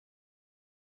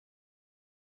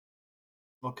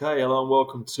Okay, hello and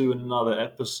welcome to another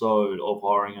episode of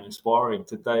Hiring and Inspiring.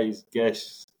 Today's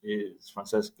guest is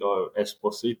Francesco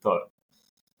Esposito. Good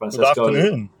Francesco,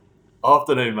 afternoon.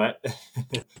 afternoon, mate.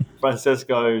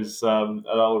 Francesco's an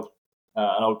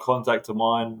old contact of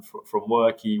mine from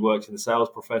work. He works in the sales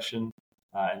profession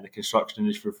in the construction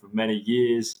industry for many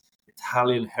years.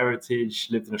 Italian heritage,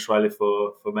 lived in Australia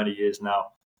for many years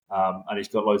now. And he's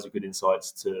got loads of good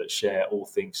insights to share all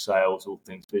things sales, all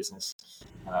things business,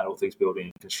 all things building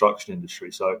and construction industry.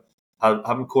 So I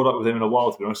haven't caught up with him in a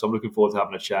while, to be honest. I'm looking forward to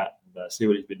having a chat and see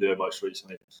what he's been doing most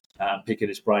recently and picking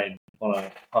his brain on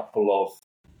a couple of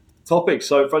topics.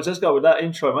 So, Francesco, with that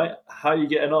intro, mate, how are you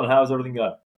getting on? How's everything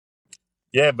going?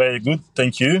 Yeah, very good.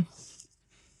 Thank you.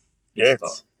 Good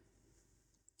stuff.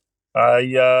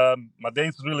 Yes, my day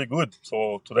is really good.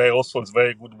 So today also is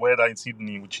very good weather in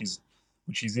Sydney, which is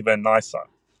even nicer.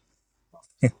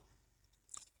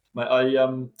 Mate,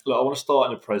 look, I want to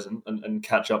start in the present and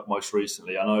catch up most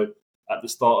recently. I know at the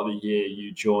start of the year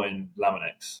you joined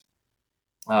Laminex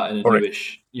in a Correct.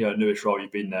 newish role.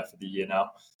 You've been there for the year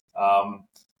now. Um,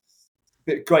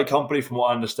 Great company from what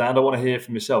I understand. I want to hear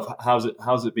from yourself. How's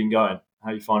it been going?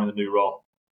 How are you finding the new role?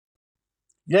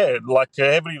 Yeah, like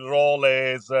every role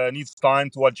needs time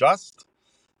to adjust.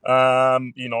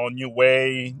 New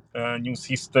way, new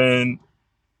system,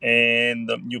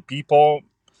 and new people,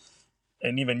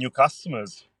 and even new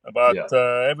customers. But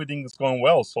Yeah, everything is going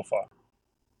well so far.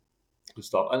 good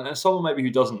stuff. And someone maybe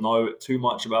who doesn't know too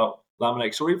much about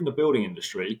Laminex or even the building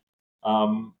industry,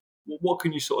 what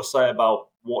can you sort of say about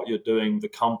what you're doing, the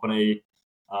company,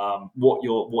 what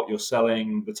you're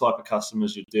selling, the type of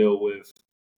customers you deal with,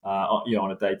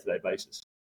 on a day-to-day basis?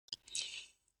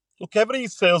 Look, every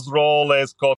sales role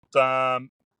has got the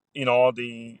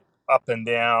up and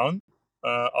down.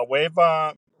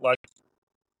 However, like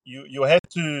you have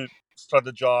to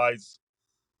strategize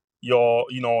your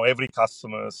every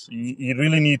customers. You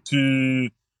really need to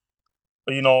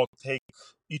take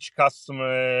each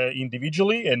customer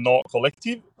individually and not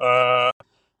collective,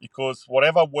 because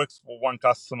whatever works for one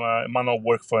customer might not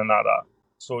work for another.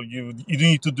 So you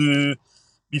need to do,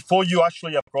 before you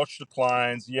actually approach the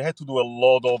clients, you have to do a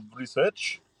lot of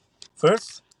research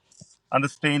first,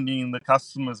 understanding the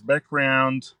customer's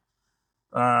background,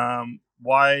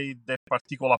 why that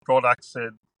particular product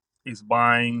set is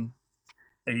buying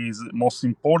is most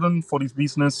important for this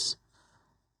business,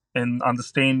 and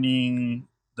understanding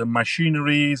the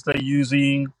machineries they're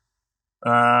using,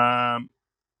 um,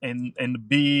 and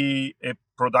be a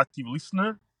productive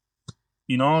listener.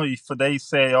 If they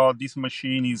say, "Oh, this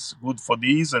machine is good for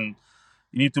this," and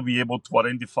you need to be able to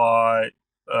identify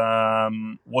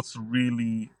what's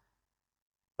really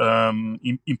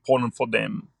important for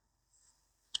them.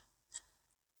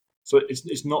 So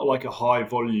it's not like a high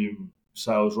volume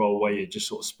sales role where you're just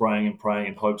sort of spraying and praying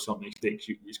and hope something sticks.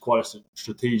 It's quite a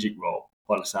strategic role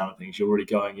by the sound of things. You're really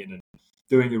going in and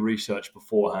doing your research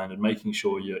beforehand and making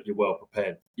sure you're well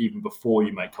prepared even before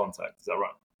you make contact. Is that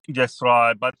right? Yes,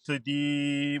 right. But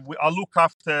I look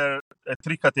after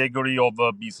three category of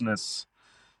business.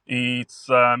 It's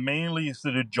mainly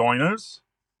the joiners,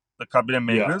 the cabinet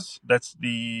Yeah. makers. That's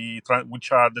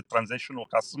which are the transactional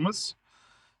customers,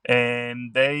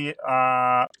 and they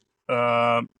are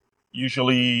uh,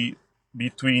 usually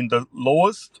between the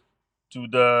lowest to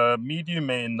the medium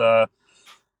and the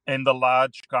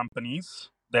large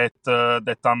companies that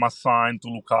I'm assigned to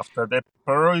look after. That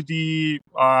priority,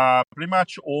 pretty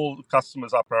much all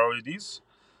customers are priorities,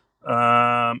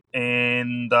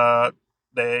 and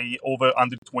they over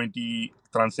 120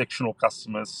 transactional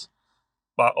customers.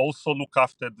 But also look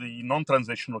after the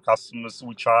non-transactional customers,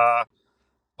 which are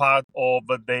part of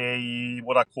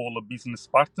what I call the business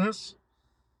partners,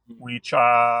 which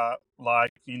are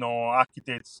like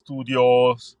architects,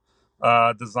 studios,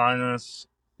 designers,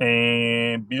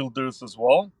 and builders as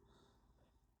well.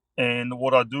 And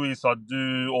what I do is I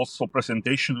do also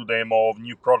presentation to them of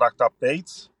new product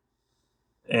updates,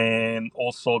 and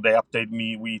also they update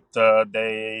me with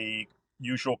their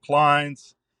usual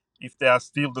clients, if they are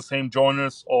still the same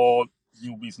joiners or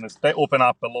new business. They open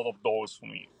up a lot of doors for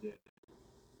me. Yeah.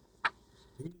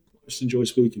 Who do you most enjoy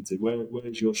speaking to?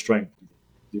 Where's your strength?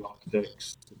 The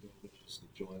architects, the builders, the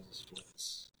joiners.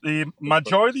 The What's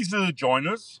majority is the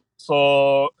joiners.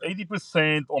 So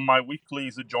 80% on my weekly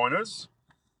is the joiners,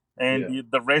 and Yeah.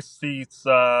 the rest is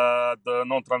the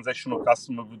non-transactional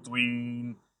customer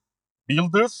between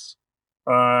builders,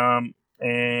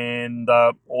 and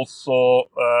also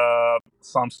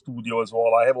some studio as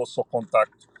well. I have also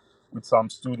contact with some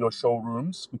studio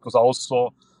showrooms, because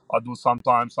I do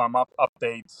sometimes some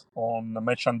updates on the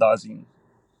merchandising.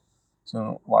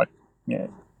 So like, yeah.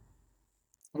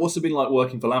 What's it been like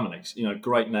working for Laminex?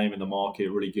 Great name in the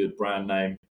market, really good brand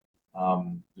name,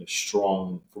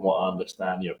 strong, from what I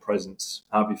understand, presence.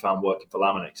 How have you found working for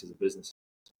Laminex as a business?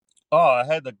 Oh, I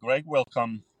had a great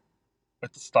welcome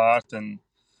at the start, and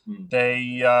Mm.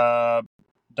 they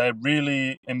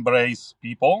really embrace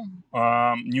people,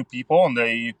 new people, and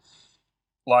they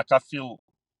like I felt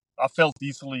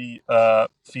easily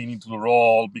fit into the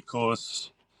role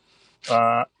because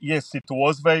yes, it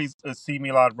was very a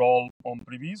similar role on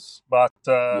previous, but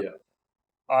Yeah,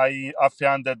 I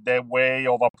found that their way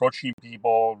of approaching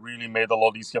people really made a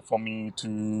lot easier for me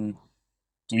to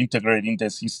integrate in the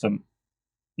system.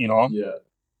 You know, yeah.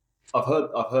 I've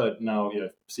heard now.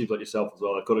 Seems like yourself as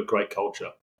well. They've got a great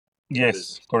culture in the yes,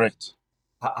 business. correct.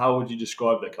 How would you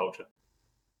describe their culture?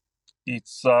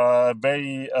 It's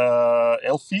very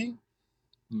healthy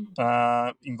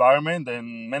Mm. environment,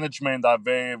 and management are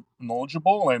very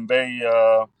knowledgeable and very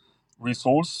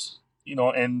resource,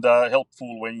 and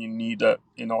helpful when you need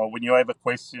when you have a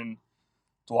question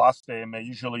to ask them.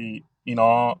 Usually,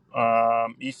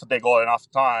 if they got enough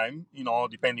time,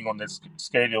 depending on their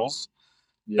schedules,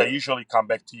 they Yeah, usually come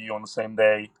back to you on the same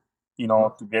day,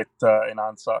 nice. to get an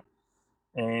answer.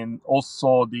 And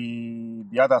also the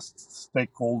other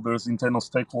stakeholders, internal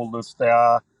stakeholders, they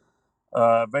are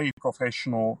very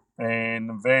professional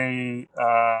and very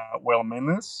well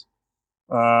mannered.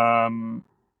 Um,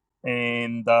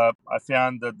 and I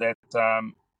found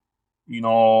that you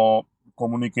know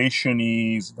communication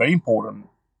is very important,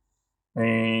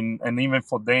 and even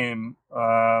for them,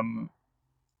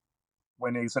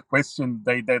 when there's a question,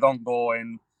 they don't go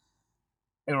and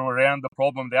around the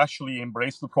problem. They actually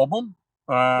embrace the problem,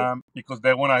 Yeah. because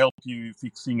they want to help you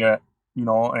fixing it.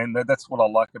 And that's what I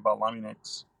like about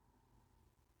Laminex.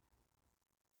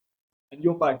 And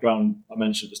your background, I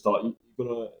mentioned at the start, you've got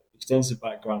an extensive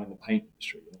background in the paint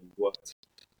industry. You've worked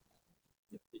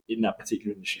in that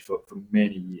particular industry for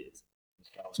many years in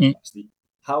sales Mm. capacity.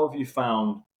 How have you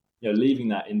found, leaving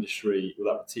that industry or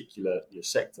that particular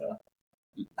sector?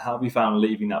 How have you found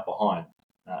leaving that behind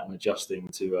and adjusting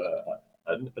to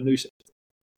a new sector?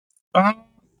 Uh,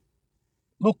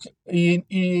 Look,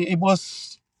 it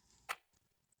wasn't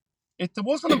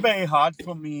very hard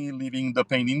for me leaving the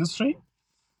paint industry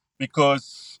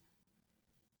because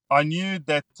I knew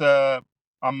that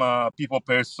I'm a people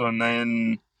person,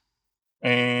 and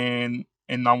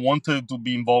I wanted to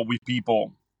be involved with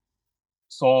people.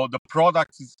 So the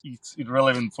product is it's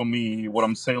irrelevant for me. What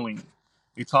I'm selling,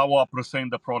 it's how I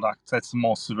present the product that's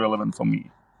most relevant for me.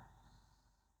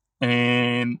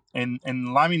 And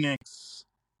Laminex,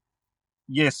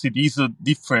 yes, it is a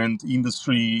different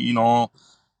industry,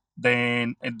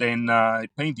 than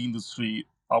paint industry.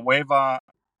 However,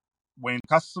 when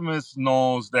customers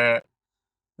knows that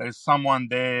there's someone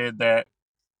there that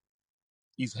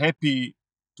is happy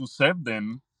to serve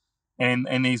them,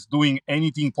 and is doing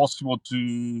anything possible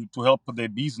to help their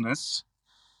business,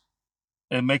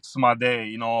 it makes my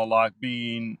day. Like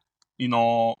being,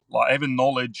 like having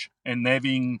knowledge and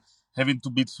having to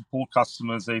be support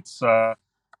customers. It's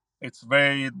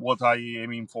very what I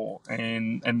aiming for,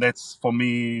 and that's for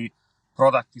me.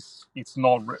 Product is it's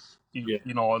not Yeah.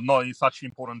 not it's such an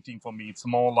important thing for me. It's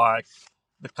more like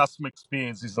the customer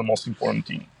experience is the most important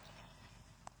thing.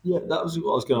 Yeah, that was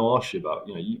what I was going to ask you about.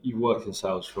 You've worked in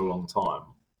sales for a long time.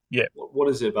 Yeah. What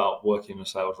is it about working in a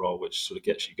sales role which sort of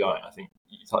gets you going? I think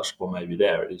you touched upon maybe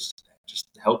there. It is just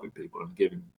helping people and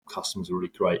giving customers a really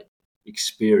great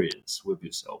experience with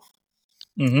yourself.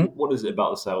 Hmm. What is it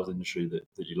about the sales industry that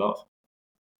you love?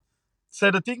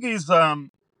 So the thing is,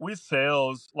 with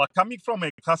sales, like coming from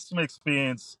a customer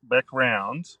experience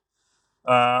background,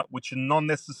 which not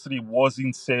necessarily was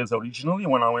in sales originally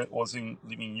when was in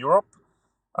living in Europe.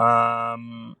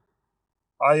 Um,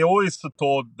 I always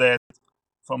thought that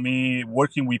for me,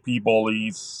 working with people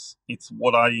is it's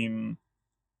what I'm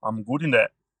good in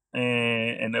that,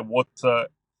 and what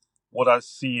I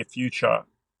see a future,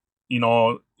 in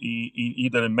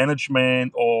either in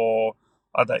management or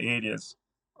other areas.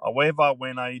 However,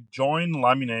 when I joined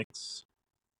Laminex,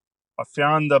 I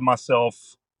found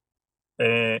myself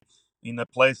uh, in a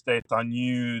place that I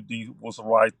knew was the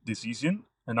right decision,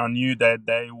 and I knew that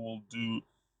they will do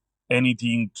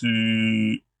anything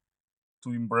to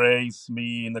embrace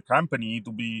me in the company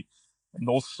to be, and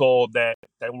also that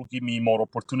they will give me more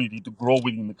opportunity to grow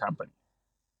within the company.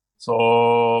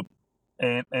 So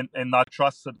and I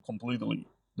trusted completely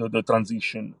the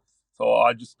transition. So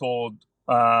I just thought,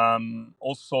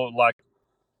 also like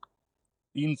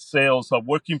in sales,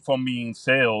 working for me in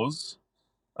sales.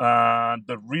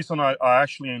 The reason I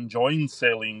actually enjoy in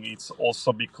selling it's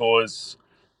also because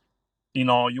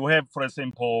you have, for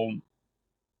example,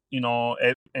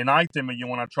 an item that you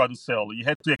want to try to sell. You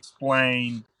have to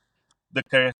explain the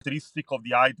characteristic of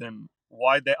the item,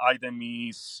 why the item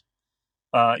is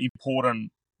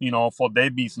important, for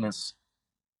their business.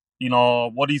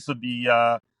 What is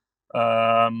the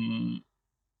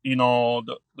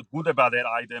good about that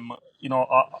item.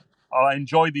 I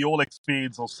enjoy the whole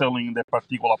experience of selling that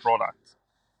particular product,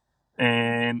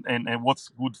 and what's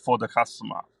good for the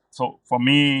customer. So for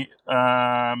me,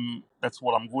 that's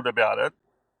what I'm good about it.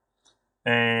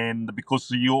 And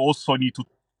because you also need to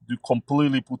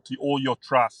completely put all your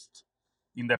trust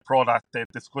in the product, that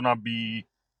it's gonna be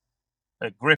a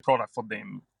great product for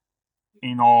them.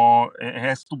 It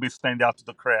has to be stand out to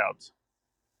the crowd.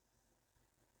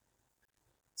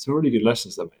 Some really good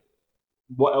lessons there, mate.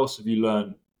 What else have you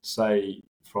learned, say,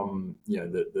 from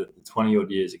the 20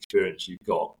 odd years experience you've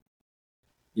got?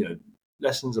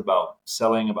 Lessons about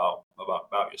selling, about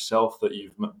yourself that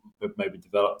you've maybe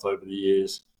developed over the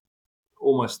years.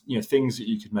 Almost, things that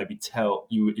you could maybe tell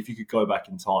you if you could go back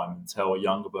in time and tell a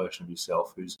younger version of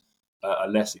yourself who's a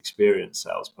less experienced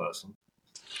salesperson.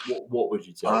 What would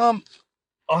you tell them?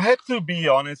 I have to be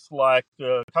honest, like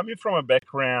coming from a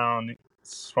background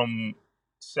from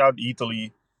South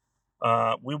Italy,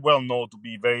 we well know to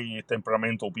be very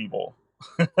temperamental people,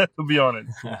 to be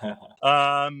honest.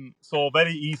 So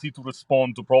very easy to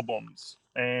respond to problems,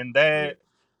 and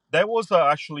that was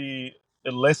actually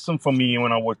a lesson for me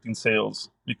when I worked in sales,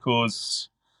 because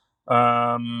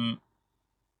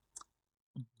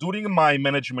during my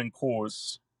management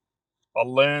course, I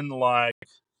learned the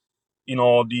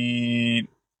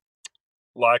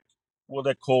like what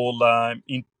they call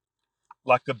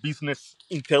like a business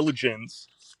intelligence,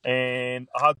 and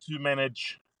how to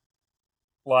manage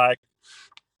like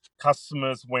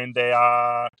customers when they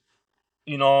are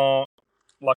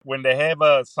like when they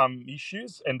have some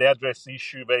issues and they address the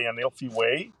issue very unhealthy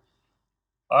way.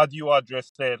 How do you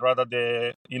address that rather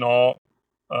than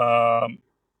um,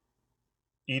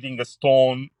 eating a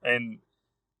stone and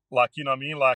like what I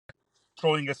mean, like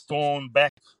throwing a stone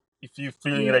back if you're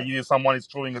feeling Yeah, that someone is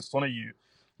throwing a stone at you.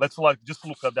 Let's like just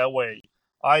look at that way.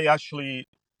 I actually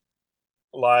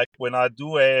like when I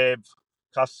do have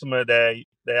customer they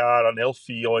are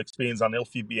unhealthy or experience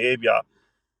unhealthy behavior,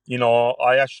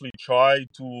 I actually try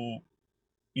to,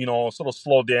 sort of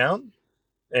slow down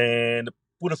and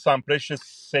put some precious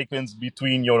seconds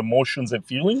between your emotions and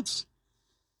feelings,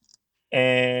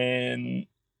 and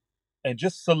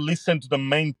just to listen to the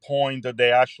main point that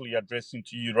they're actually addressing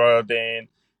to you rather than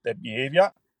their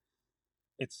behavior.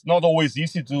 It's not always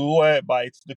easy to do it, but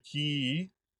it's the key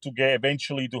to get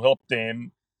eventually to help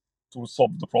them to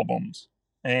solve the problems.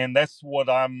 And that's what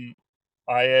I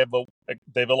have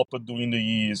developed during the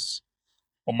years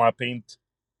of my paint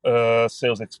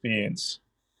sales experience.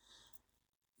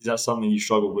 is that something you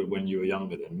struggled with when you were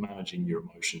younger? Then managing your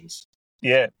emotions.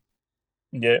 Yeah,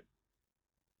 yeah.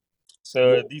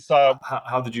 So What? these are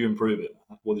How did you improve it?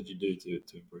 What did you do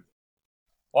to improve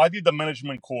it? I did the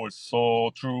management course,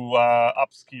 so through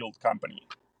upskilled company.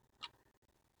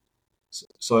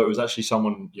 So it was actually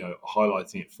someone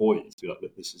highlighting it for you to be like,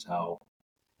 "Look, this is how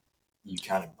you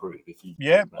can improve if you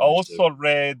Yeah, do I manage to." also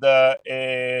read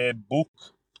a book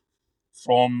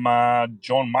from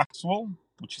John Maxwell,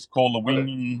 which is called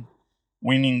Okay,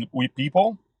 Winning with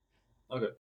People.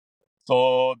 okay,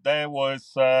 So there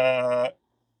was like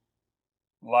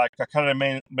I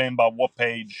can't remember what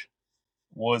page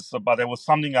was, but there was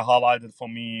something I highlighted for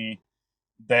me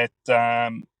that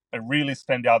really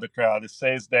stand out the crowd. It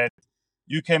says that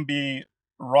you can be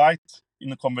right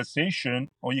in a conversation,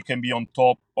 or you can be on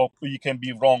top, or you can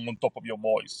be wrong on top of your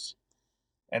voice,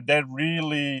 and that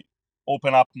really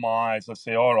opened up my eyes. I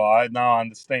say, all right, now I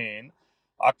understand.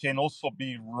 I can also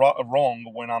be wrong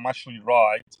when I'm actually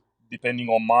right, depending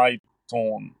on my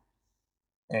tone,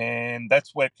 and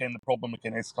that's where the problem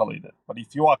can escalate it. But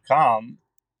if you are calm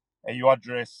and you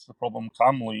address the problem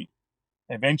calmly,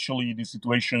 eventually the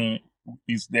situation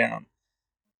is down,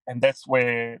 and that's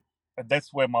where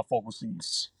my focus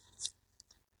is.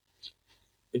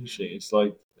 interesting. It's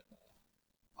like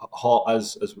half,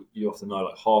 as you often know,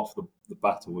 like half the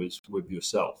battle is with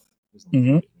yourself, isn't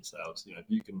Mm-hmm. it? In sales, if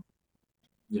you can,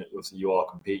 obviously you are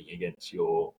competing against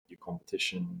your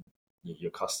competition,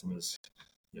 your customers.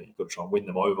 You've got to try and win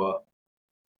them over.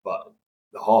 But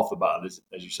the half the battle is,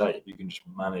 as you say, if you can just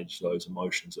manage those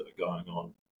emotions that are going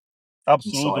on inside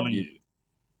Absolutely. you,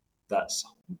 that's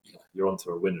you're onto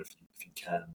a winner if you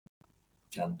can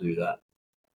do that.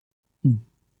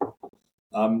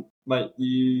 Mate,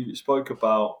 you spoke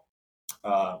about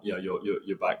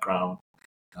your background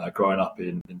growing up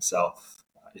in South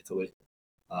Italy.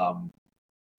 Um,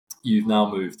 you've now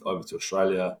moved over to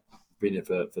Australia, been here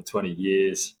for 20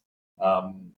 years.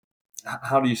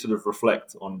 How do you sort of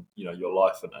reflect on your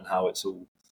life and how it's all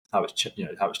how it's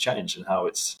how it's changed and how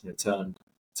it's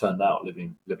turned out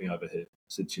living over here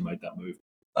since you made that move?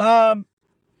 Um,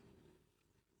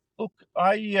 Look,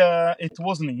 it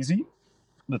wasn't easy,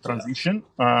 the Yeah, transition.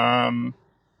 I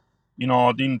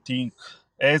didn't think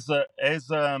as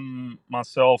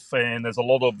myself and as a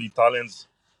lot of Italians,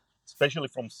 especially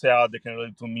from South, they can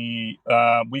relate to me.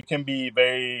 We can be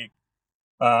very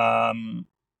um,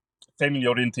 family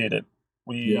oriented. yeah,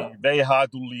 We very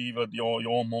hard to leave at your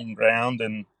own home ground,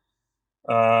 and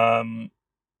um,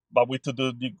 but with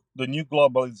the new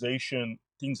globalization,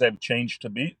 things have changed a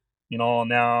bit.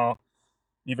 Now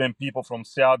even people from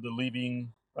South are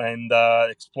living and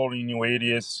exploring new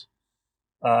areas.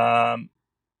 Um,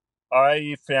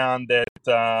 I found that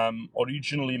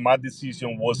originally my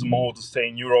decision was more to stay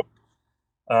in Europe,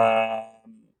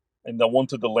 and I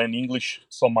wanted to learn English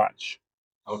so much.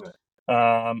 okay,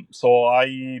 So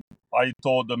I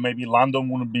thought that maybe London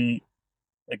would be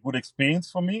a good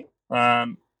experience for me.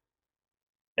 And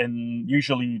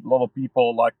usually, a lot of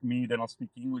people like me, they don't speak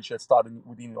English, they started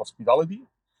within the hospitality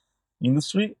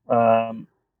industry.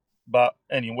 But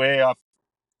anyway, I've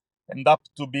ended up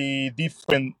to be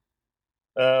different.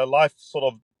 Life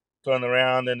sort of turn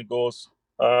around and it goes.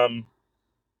 Yeah,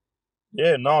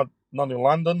 not in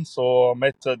London. So I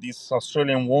met this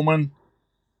Australian woman,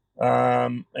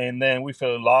 and then we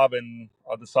fell in love, and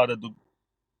I decided to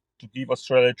give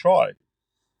Australia a try.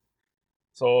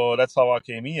 So that's how I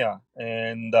came here,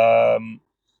 and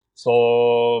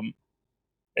so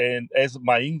and as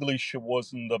my English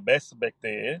wasn't the best back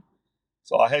there,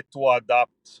 so I had to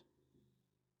adapt.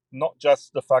 Not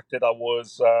just the fact that I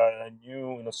was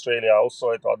new in Australia, I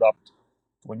also had to adapt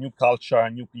to a new culture,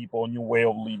 new people, new way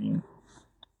of living.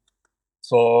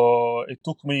 So it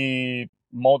took me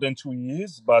more than 2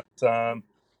 years, but I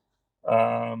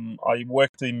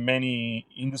worked in many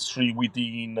industry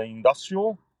within the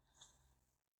industrial.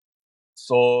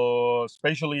 So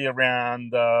especially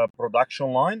around the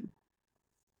production line,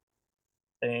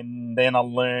 and then I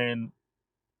learned,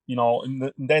 in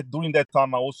that during that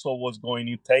time I also was going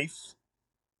to TAFE,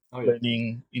 oh yeah,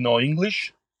 learning,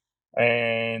 English,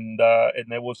 and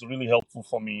that was really helpful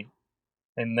for me.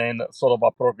 And then sort of I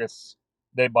progress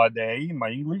day by day in my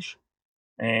English,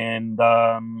 and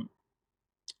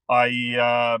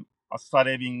I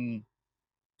started having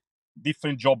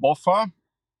different job offer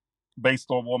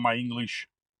based on what my English,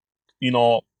 you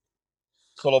know,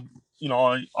 sort of,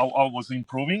 I was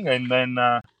improving, and then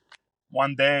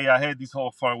one day I had this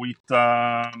offer with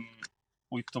the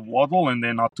Waddle, and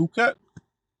then I took it,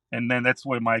 and then that's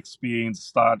where my experience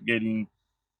started getting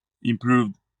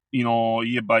improved,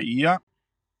 year by year.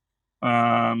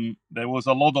 There was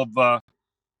a lot of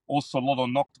also a lot of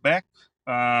knocked back,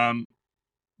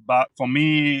 but for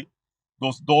me,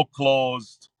 those door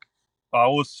closed. I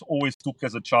always took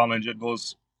as a challenge. It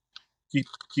goes keep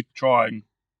keep trying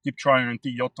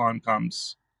until your time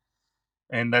comes,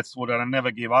 and that's what I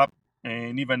never give up.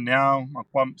 And even now, I'm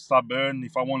quite stubborn.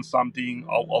 If I want something,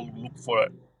 I'll look for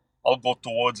it. I'll go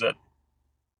towards it.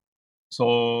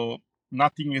 So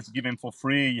nothing is given for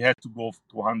free. You have to go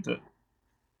to hunt it.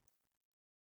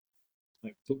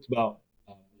 like talked about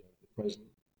the present,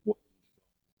 what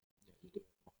you're doing.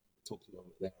 Talked a little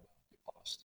bit there about your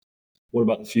past. What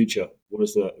about the future? What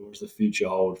does the future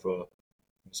hold for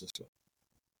Francisco?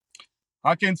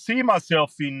 I can see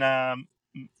myself in a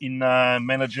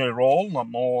manager role, not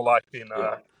more like in Yeah,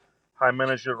 a high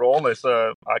manager role. As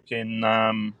I can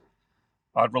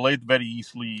I relate very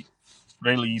easily,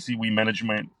 really easy with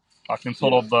management. I can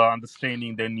sort yeah, of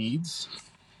understanding their needs,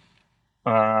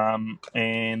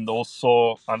 and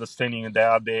also understanding that they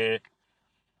are there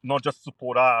not just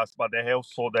support us, but they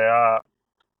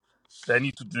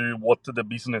need to do what the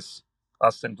business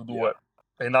asks them to do yeah, it.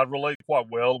 And I relate quite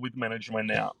well with management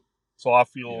now, so I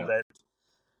feel yeah. that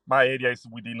my area is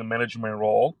within the management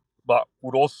role, but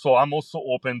I'm also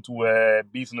open to a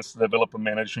business development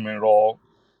management role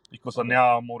because Okay,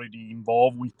 now I'm already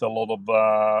involved with a lot of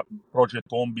project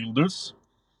home builders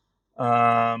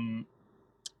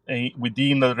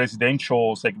within the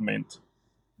residential segment.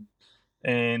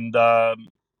 And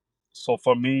so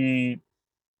for me,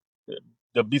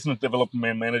 the business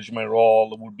development management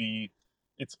role would be,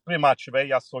 it's pretty much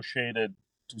very associated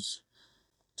to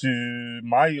to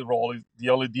my role. The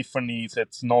only difference is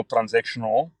it's not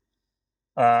transactional.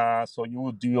 So you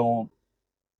would deal.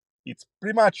 It's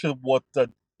pretty much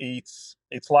it's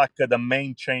like the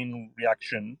main chain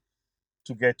reaction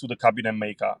to get to the cabinet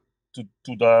maker, to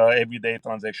the everyday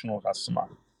transactional customer.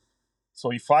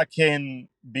 So if I can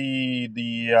be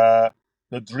the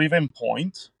driven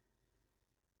point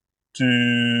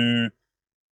to,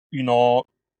 you know,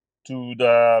 to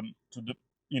the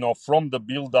from the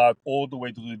build up all the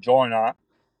way to the joiner,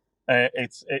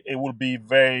 it will be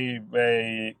very,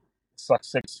 very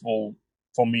successful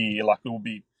for me. Like, it will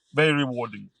be very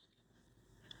rewarding.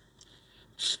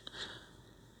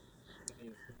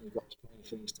 You've got many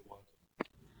things to work on.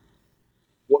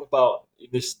 What about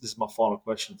this? This is my final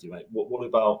question to you, mate. What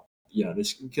about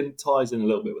this can ties in a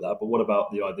little bit with that, but what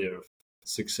about the idea of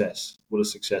success? What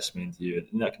does success mean to you?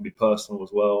 And that can be personal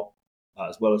as well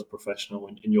as professional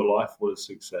in your life. What is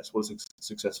success? What does a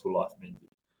successful life mean to you?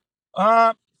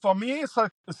 For me, a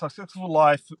successful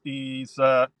life is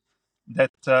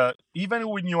that even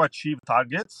when you achieve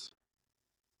targets,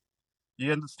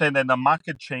 you understand that the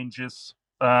market changes,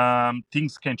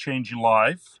 things can change in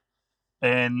life,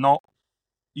 and not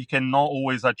you cannot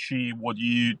always achieve what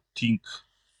you think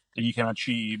that you can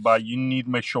achieve, but you need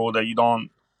to make sure that you don't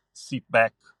sit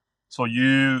back. So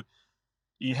you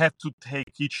have to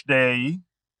take each day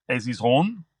as its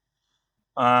own.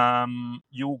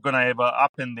 You're gonna have a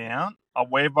up and down.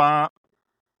 However,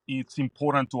 it's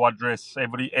important to address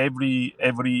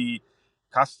every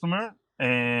customer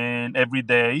and every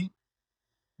day,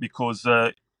 because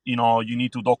you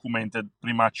need to document it,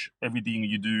 pretty much everything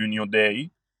you do in your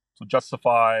day, to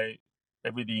justify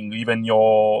everything, even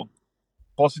your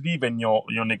positive and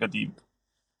your negative.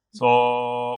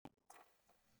 So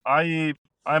I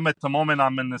I'm at the moment,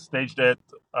 I'm in the stage that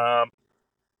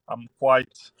I'm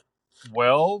quite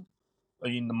well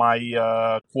in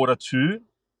my quarter two.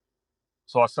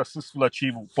 So I successfully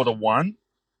achieved quarter one,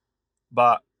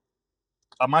 but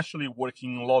I'm actually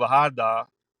working a lot harder,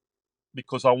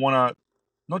 because I wanna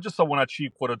not just I wanna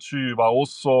achieve quarter two, but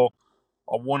also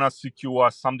I wanna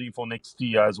secure something for next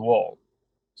year as well.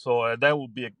 So that will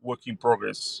be a work in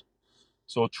progress.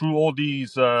 So through all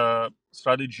these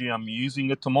strategy I'm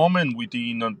using at the moment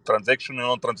within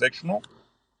transactional and non-transactional,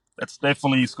 that's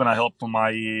definitely is gonna help for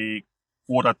my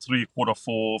quarter three, quarter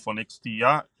four for next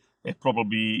year, and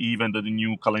probably even the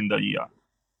new calendar year.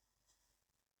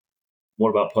 What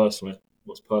about personally?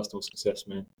 What's personal success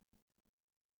mean?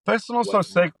 Personal Away from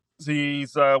success work.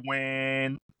 is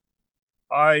when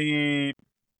I.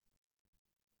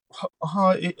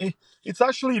 It's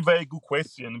actually a very good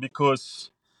question,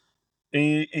 because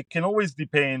it can always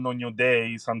depend on your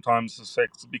day. Sometimes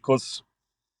success, because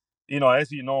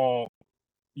as you know,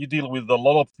 you deal with a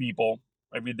lot of people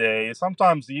every day.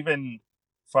 Sometimes even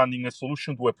finding a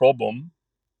solution to a problem,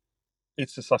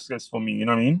 it's a success for me. You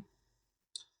know what I mean?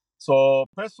 So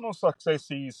personal success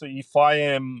is if I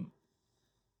am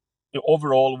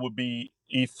overall would be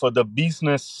if the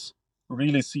business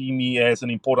really see me as an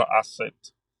important asset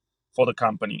for the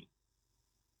company,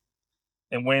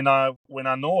 and when I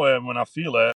know it, when I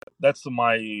feel it, that's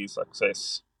my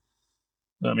success.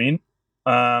 You know what I mean?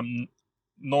 Um,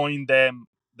 Knowing them,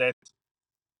 that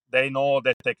they know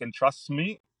that they can trust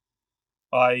me,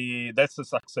 I that's a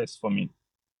success for me.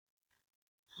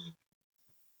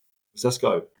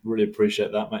 Francesco, really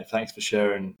appreciate that, mate. Thanks for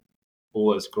sharing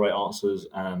all those great answers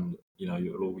and all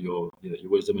your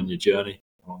wisdom and your journey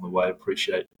along the way.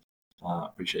 Appreciate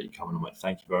you coming on, mate.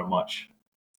 Thank you very much,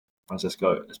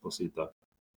 Francesco Esposito.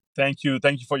 Thank you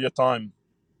for your time.